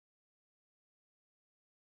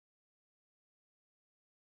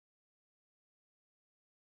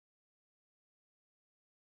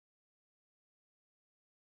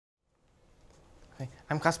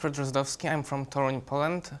I'm Kacper Drozdowski. I'm from Toruń,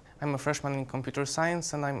 Poland. I'm a freshman in computer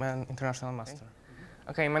science and I'm an international master.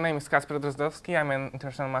 Okay, my name is Kacper Drozdowski. I'm an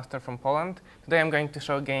international master from Poland. Today I'm going to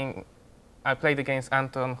show a game I played against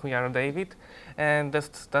Anton Huyaro David, and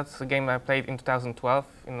that's a game I played in 2012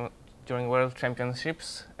 during World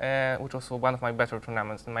Championships, which was one of my better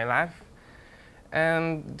tournaments in my life.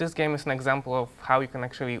 And this game is an example of how you can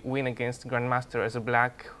actually win against Grandmaster as a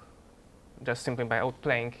black just simply by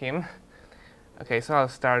outplaying him. Okay, so I'll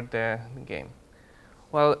start the game.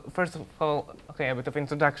 Well, first of all, okay, a bit of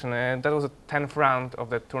introduction. That was the 10th round of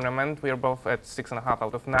the tournament. We are both at 6.5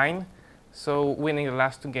 out of 9. So winning the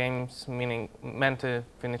last 2 games meant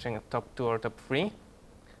finishing at top 2 or top 3.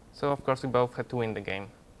 So of course we both had to win the game.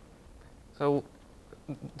 So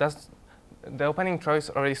the opening choice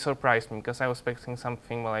already surprised me because I was expecting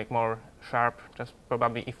something like more sharp, just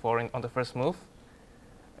probably e4 on the first move.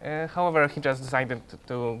 However, he just decided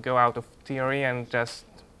to go out of theory and just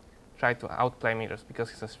try to outplay me just because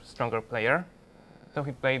he's a stronger player. So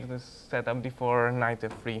he played this setup d4, knight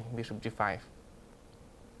f3, bishop g5.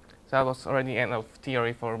 So that was already end of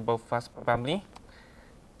theory for both of us, probably.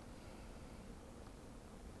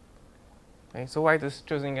 Okay, so white is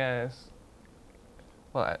choosing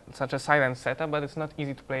such a silent setup, but it's not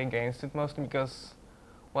easy to play against it, mostly because,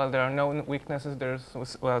 well, there are no weaknesses.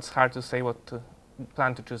 It's hard to say what to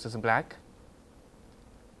plan to choose as black.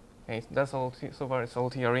 Okay, that's all. So far, it's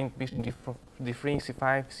all theory. Bishop d3,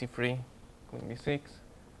 c5, c3, queen b6,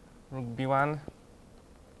 rook b1.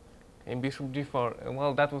 Okay, bishop g4.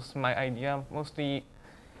 Well, that was my idea. Mostly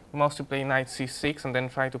play knight c6 and then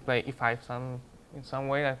try to play e5 in some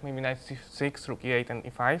way, like maybe knight c6, rook e8, and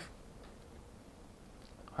e5.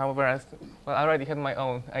 However, I already had my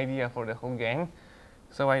own idea for the whole game,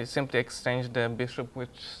 so I simply exchanged the bishop,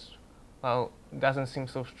 which, well, doesn't seem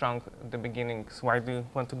so strong at the beginning. So why do you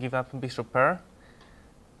want to give up bishop pair?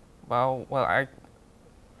 Well, I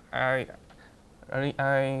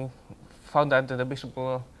thought that the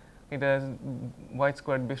white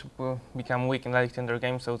squared bishop will become weak in later in their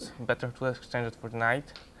game, so it's better to exchange it for the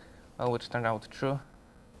knight, well, which turned out true.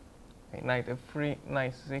 Okay, knight f3,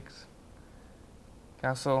 knight 6,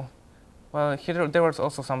 castle. Well, here there was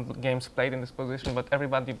also some games played in this position, but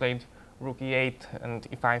everybody played rook e8 and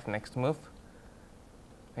e5 next move.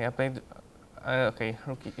 Okay, I played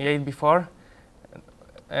rook e8 before,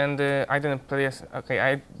 and I didn't play. Okay,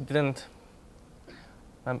 I didn't.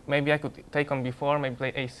 Maybe I could take on b4, maybe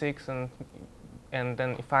play a6 and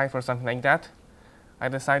then e5 or something like that. I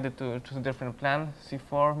decided to choose a different plan: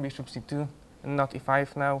 c4, bishop c2, and not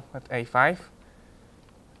e5 now, but a5.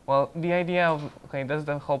 Well, the idea of that's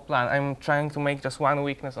the whole plan. I'm trying to make just one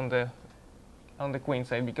weakness on the queen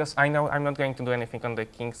side, because I know I'm not going to do anything on the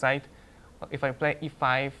king side. If I play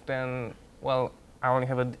e5, then, well, I only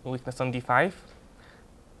have a weakness on d5.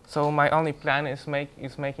 So my only plan is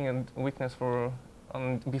making a weakness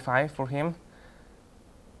on b5 for him,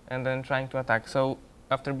 and then trying to attack. So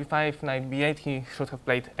after b5, knight b8, he should have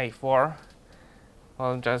played a4.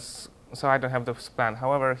 Well, just so I don't have this plan.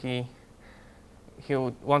 However, he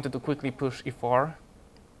wanted to quickly push e4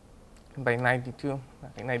 by knight d2,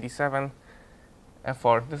 knight d7,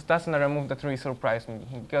 f4. That's another move that really surprised me,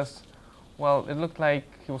 because, well, it looked like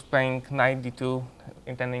he was playing knight d2,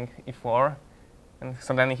 intending e4, and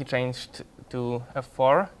suddenly he changed to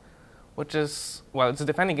f4, which is, well, it's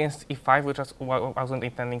defending against e5, which I wasn't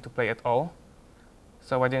intending to play at all.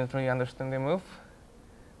 So I didn't really understand the move.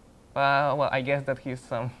 Well, I guess that he's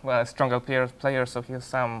a stronger player, so he has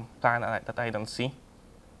some plan that I don't see.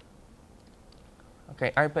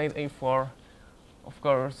 Okay, I played a4. Of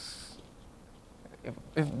course,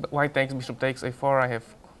 if white takes, bishop takes a4, I have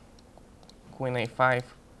queen a5,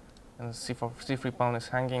 and c3 pawn is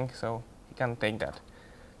hanging, so he can't take that.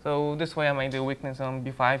 So this way I made a weakness on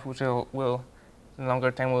b5, which will in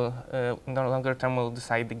longer term will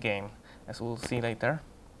decide the game, as we'll see later.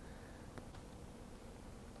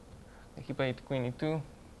 He played queen e2,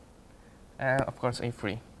 and of course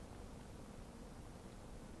a3.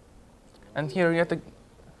 And here you have to.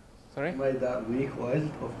 Sorry? Made that weak white,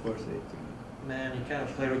 of course a2. Man, you can't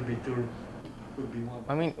play rook b2, rook b1.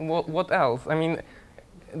 I mean, what else? I mean,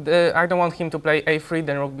 I don't want him to play a3,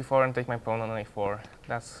 then rook b4, and take my pawn on a4.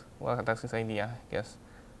 That's his idea, I guess.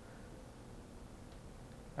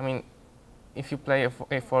 I mean, if you play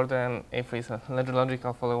a4, then a3 is a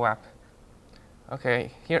logical follow-up.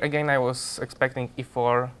 Okay, here again I was expecting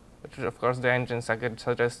e4, which of course the engine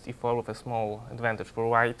suggests e4 with a small advantage for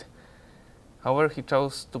white. However, he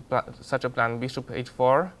chose such a plan, bishop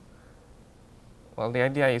h4. Well, the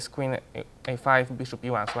idea is queen a5, bishop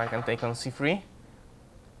e1, so I can take on c3.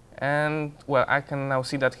 And well, I can now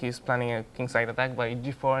see that he's planning a kingside attack by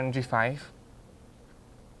g4 and g5.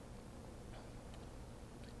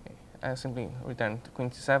 Okay, I simply return to queen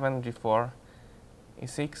c7, g4,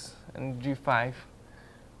 e6, and g5.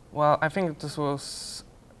 Well, I think this was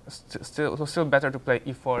still better to play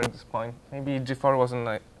e4 at this point. Maybe g4 wasn't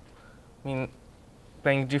like, I mean,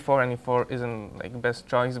 playing g4 and e4 isn't like the best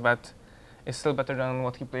choice, but it's still better than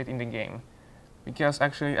what he played in the game. Because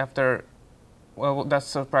actually after, well, that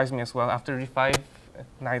surprised me as well. After g5,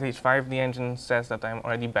 knight h5, the engine says that I'm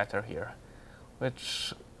already better here,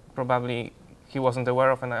 which probably he wasn't aware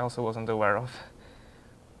of and I also wasn't aware of.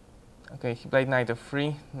 Okay, he played knight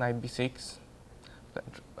f3, knight b6.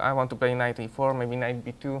 I want to play knight a4, maybe knight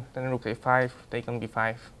b2, then rook a5, take on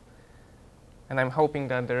b5. And I'm hoping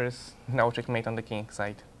that there is no checkmate on the king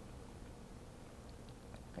side.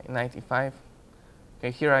 Okay, knight e5.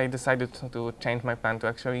 Okay, here I decided to change my plan to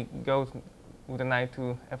actually go with the knight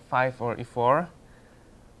to f5 or e4.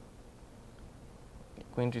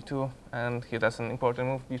 Queen g2, and here that's an important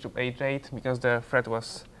move, bishop h8, because the threat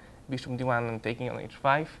was bishop d1 and taking on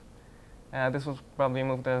h5. This was probably a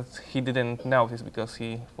move that he didn't notice because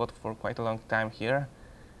he fought for quite a long time here,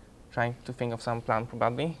 trying to think of some plan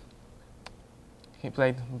probably. He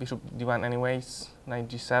played bishop d1 anyways, knight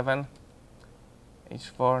g7,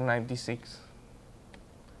 h4, knight d6.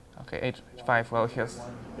 Okay, h5, well, he has...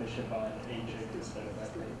 Bishop on h8 instead of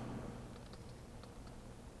f8.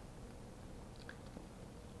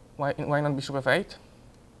 Why not bishop f8?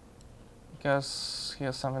 Because he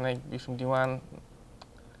has something like bishop d1,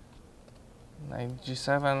 knight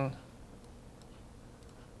g7,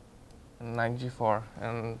 and knight g4,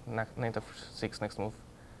 and knight f6 next move.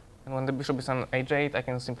 And when the bishop is on h8, I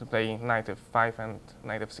can simply play knight f5 and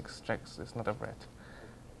knight f6 checks. It's not a threat.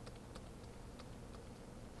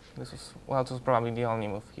 This was probably the only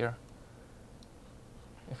move here,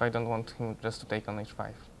 if I don't want him just to take on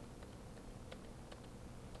h5.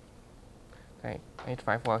 Okay,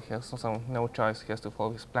 h5, well, he has also no choice, he has to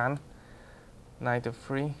follow his plan. Knight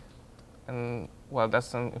f3, and well,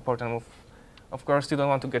 that's an important move. Of course, you don't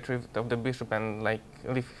want to get rid of the bishop and like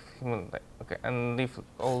leave him, and leave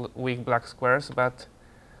all weak black squares, but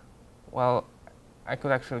well, I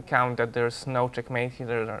could actually count that there's no checkmate here,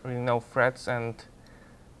 there are really no threats, and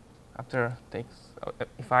after takes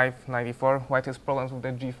e5, knight e4, white has problems with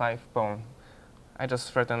the g5 pawn. I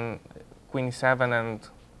just threaten queen e7, and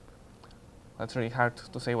that's really hard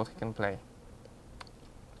to say what he can play.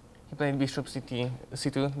 He played bishop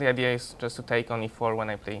c2. The idea is just to take on e4 when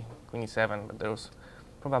I play queen e7, but there was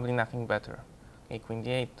probably nothing better. Okay, queen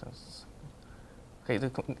d8. Okay,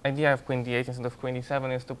 the idea of queen d8 instead of queen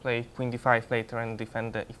d7 is to play queen d5 later and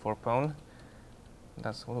defend the e4 pawn.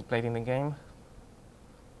 That's what we played in the game.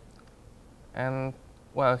 And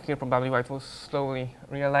well, here probably white was slowly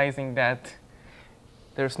realizing that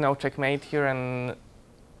there's no checkmate here, and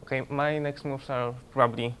okay, my next moves are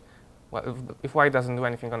probably, well, if white doesn't do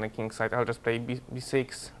anything on the king side, I'll just play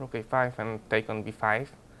b6, rook a5, and take on b5.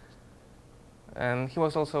 And he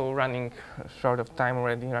was also running short of time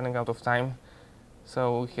already, running out of time,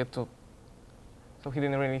 so he had to. So he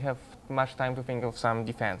didn't really have much time to think of some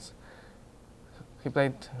defense. He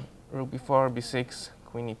played rook b4, b6,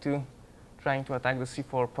 queen e2, trying to attack the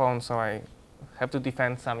c4 pawn, so I have to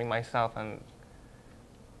defend something myself, and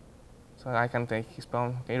so I can take his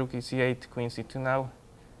pawn. Okay, rook e8, queen c2 now.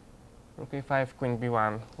 Rook a5, queen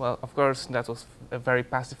b1. Well, of course, that was a very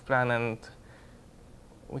passive plan, and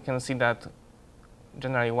we can see that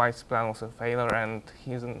generally white's plan was a failure, and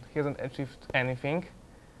he hasn't achieved anything.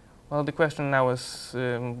 Well, the question now is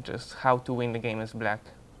just how to win the game as black.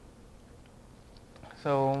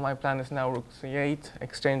 So my plan is now rook c8,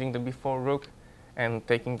 exchanging the b4 rook, and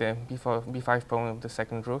taking the b5 pawn with the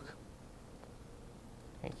second rook.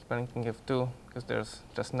 Okay, playing king f2, because there's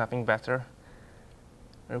just nothing better.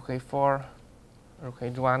 Rook a4, rook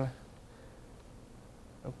h1,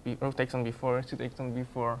 rook takes on b4, c takes on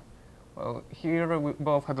b4. Well, here we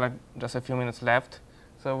both had like just a few minutes left,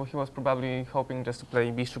 so he was probably hoping just to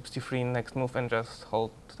play bishop c3 next move and just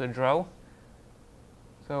hold the draw.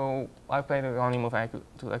 So I played the only move I could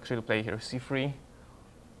to actually play here, c3.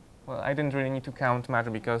 Well, I didn't really need to count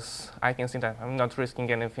much because I can see that I'm not risking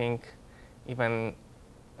anything. Even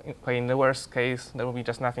in the worst case, there will be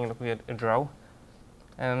just nothing, it will be a draw.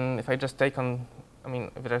 And if I just take on,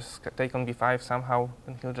 if I just take on b5 somehow,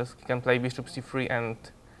 then he can play bishop c3 and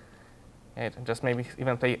just maybe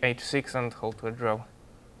even play h6 and hold to a draw.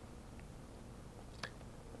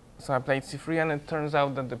 So I played c3, and it turns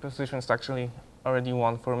out that the position is actually already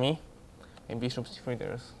won for me. In bishop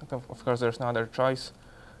c3, of course there's no other choice.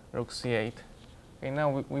 Rook c8. Okay, now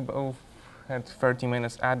we both had 30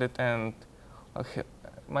 minutes added, and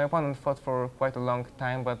my opponent fought for quite a long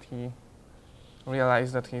time, but he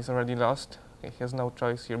realized that he's already lost. He has no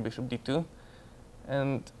choice here, bishop d2.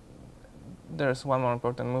 And there's one more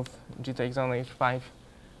important move, g takes on h5,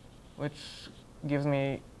 which gives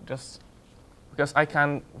me just, because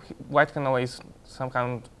white can always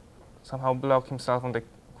somehow block himself on the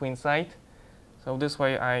queen side. So this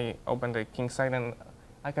way I open the king side, and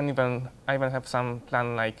I even have some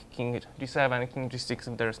plan like king g7, king g6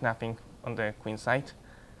 if there's nothing on the queen side.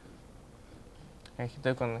 Okay, he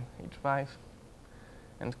took on h5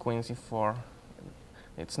 and queen c4.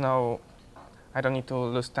 It's no, I don't need to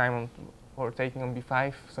lose time for taking on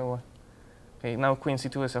b5. So okay, now queen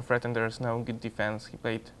c2 is a threat and there's no good defense. He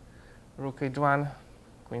played rook h1,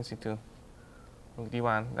 queen c2, rook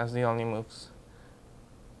d1. That's the only moves.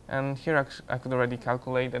 And here I could already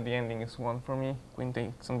calculate that the ending is 1 for me. Queen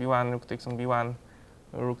takes on b1, rook takes on b1,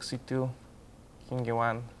 rook c2, king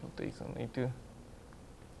a1, rook takes on a2,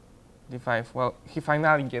 d5. Well, he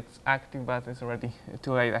finally gets active, but it's already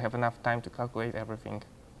too late. I have enough time to calculate everything.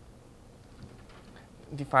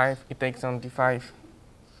 d5, he takes on d5.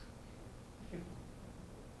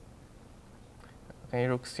 Okay,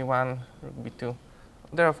 rook c1, rook b2.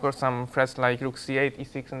 There are of course some threats like rook c8,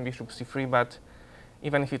 e6, and bishop c3, but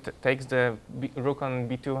even if it takes the rook on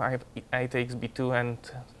b2, I takes b2, and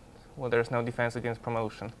well, there's no defense against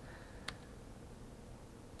promotion.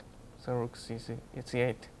 So rook c8,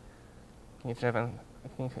 king e7,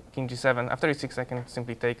 king g7. After e6, I can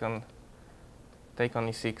simply take on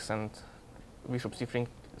e6, and bishop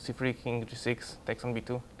c3, king g6, takes on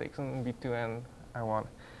b2, and I won.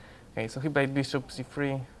 Okay, so he played bishop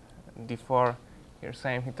c3, d4. Here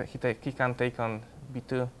same, he can take on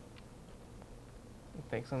b2. He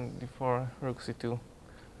takes on d4, rook c2,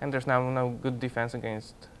 and there's now no good defense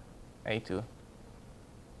against a2.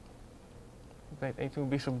 He played a2,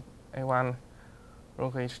 bishop a1,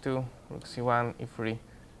 rook h2, rook c1, e3.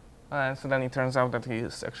 And so then it turns out that he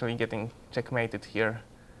is actually getting checkmated here.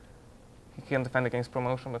 He can defend against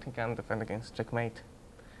promotion, but he can't defend against checkmate.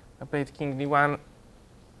 I played king d1,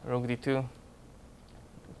 rook d2,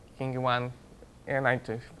 king e1, and knight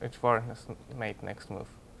to h4, that's mate next move.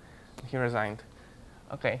 He resigned.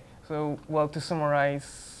 Okay, so well, to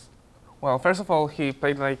summarize, well, first of all, he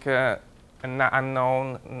played like an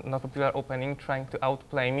unknown, not popular opening, trying to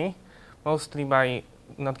outplay me, mostly by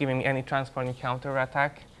not giving me any chance for any counter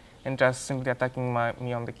attack and just simply attacking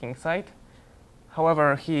me on the king side.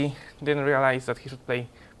 However, he didn't realize that he should play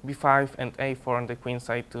b5 and a4 on the queen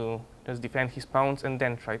side to just defend his pawns and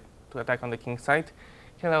then try to attack on the king side.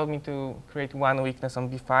 He allowed me to create one weakness on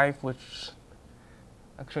b5, which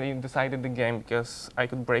actually decided the game because I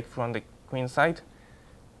could break through on the queen side.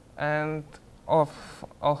 And all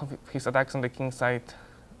of his attacks on the king side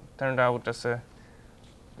turned out just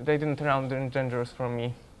they didn't turn out dangerous for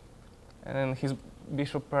me. And his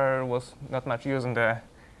bishop pair was not much used in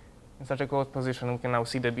such a close position. We can now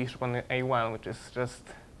see the bishop on the a1, which is just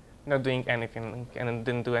not doing anything, and it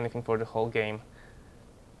didn't do anything for the whole game.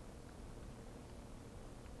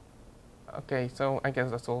 Okay, so I guess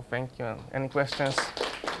that's all. Thank you. Any questions? Can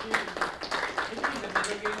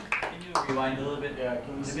you rewind a little bit? Yeah,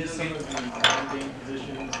 can you see some of the landing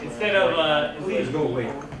positions? Instead of Please go away.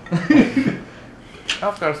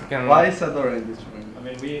 Of course, we can. Why is Sadora in this room? I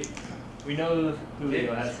mean, we know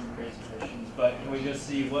Julio has some crazy positions, but can we just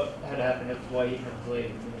see what had happened if White had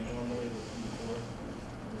played normally with e4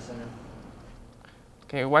 in the center?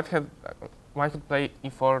 Okay, White could play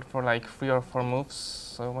e4 for like 3 or 4 moves.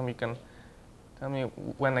 So when we can tell me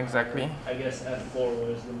when exactly. I guess f4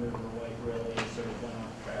 was the move where White really sort of went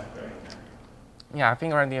off track, right? Yeah, I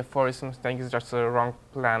think already f4 is a mistake. It's just a wrong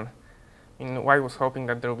plan. White was hoping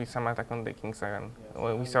that there will be some attack on the king side,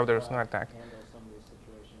 and we saw there was no attack.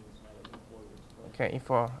 Okay,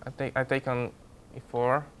 e4. I take on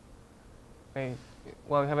e4. Okay,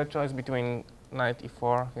 well, we have a choice between knight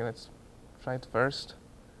e4. Okay, let's try it first.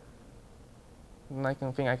 I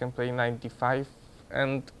think I can play knight d5,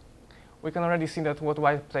 and we can already see that what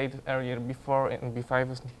White played earlier before in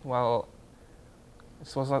b5 is, well,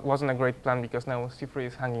 this wasn't a great plan because now c3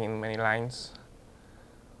 is hanging in many lines.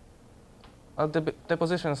 Well, the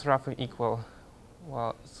position is roughly equal.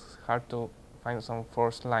 Well, it's hard to find some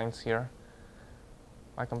forced lines here.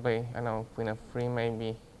 I can play, I know, queen f3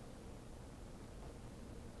 maybe.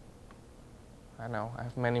 I know, I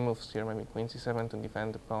have many moves here, maybe queen c7 to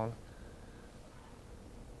defend the pawn.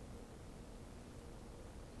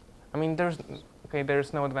 I mean, there's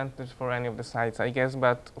no advantage for any of the sides, I guess,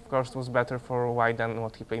 but of course it was better for White than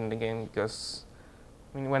what he played in the game because,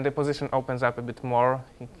 I mean, when the position opens up a bit more,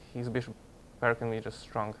 his bishop pair can be just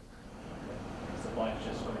strong. black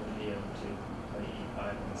just scored the deal to play e5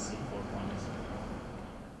 and c4 pawns?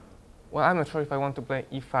 Well, I'm not sure if I want to play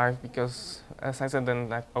e5 because, as I said, then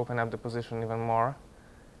that open up the position even more.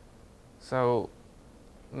 So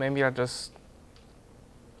maybe I'll just...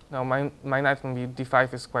 No, my knight on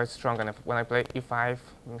d5 is quite strong, and when I play e5,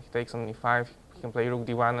 and he takes on e5, he can play rook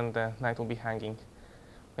d1 and the knight will be hanging.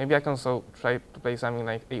 Maybe I can also try to play something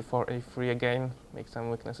like a4, a3 again, make some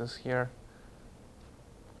weaknesses here.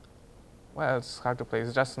 Well, it's hard to play,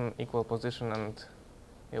 it's just an equal position and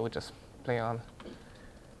it would just play on.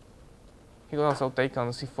 He will also take on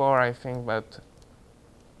c4, I think, but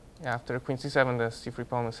yeah, after queen c7, the c3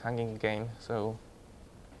 pawn is hanging again, so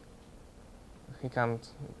he can't,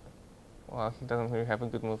 well, he doesn't really have a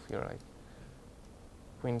good move here, like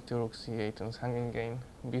queen to rook c8 and is hanging again,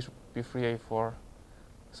 bishop b3, a4,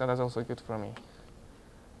 so that's also good for me.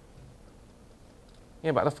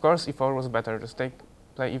 Yeah, but of course e4 was better, just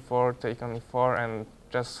play e4, take on e4, and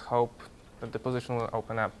just hope that the position will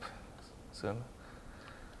open up soon.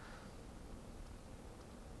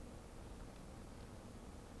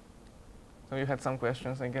 So you had some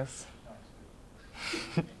questions, I guess.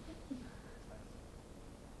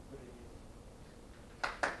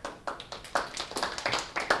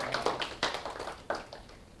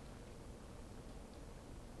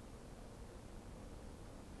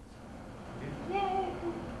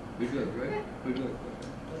 We good, right? We good.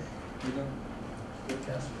 We done? Good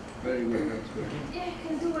test. Very good, that's good. Yeah, you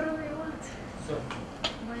can do whatever you want. So,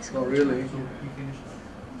 Nice. Not really. you finished?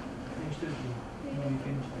 Finished it? No, you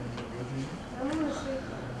finished it. I want to sleep.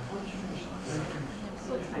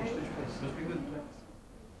 So tired. Must be good.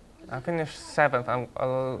 I finished 7th.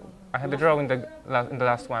 I had a draw in the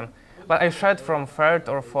last one, but I shot from 3rd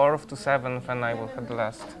or 4th to 7th, and I had the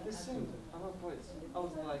last.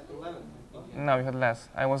 No, you had less.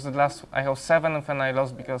 I was the last. I have 7th, and I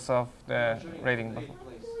lost because of the rating buffer.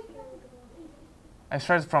 I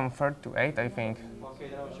shot from 3rd to 8th, I think.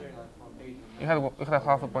 You had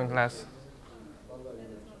half a point less.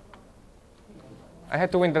 I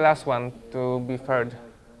had to win the last one to be 3rd.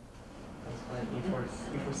 E4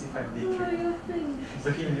 C5 Oh, you think.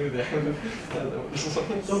 So he knew that.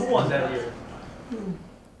 So who won that year?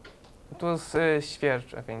 It was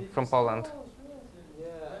Świercz, I think, from Poland.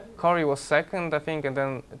 Corey was 2nd, I think, and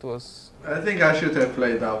then it was... I think I should have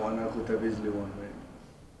played that one. I could have easily won, right?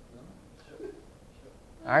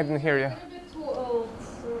 I didn't hear you. You're a bit too old,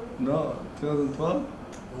 so. No, 2012?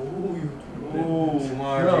 Oh,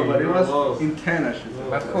 No, but it was in 10 I should have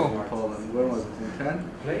But played who? in Poland. When was it? In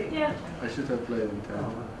 10? Yeah. I should have played in 10.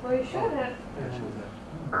 Well, you should have. I should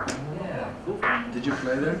have. Did you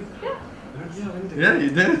play there? Yeah. Yeah, you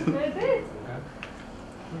did. I did.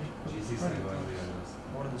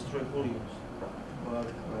 More destroy folios. Well,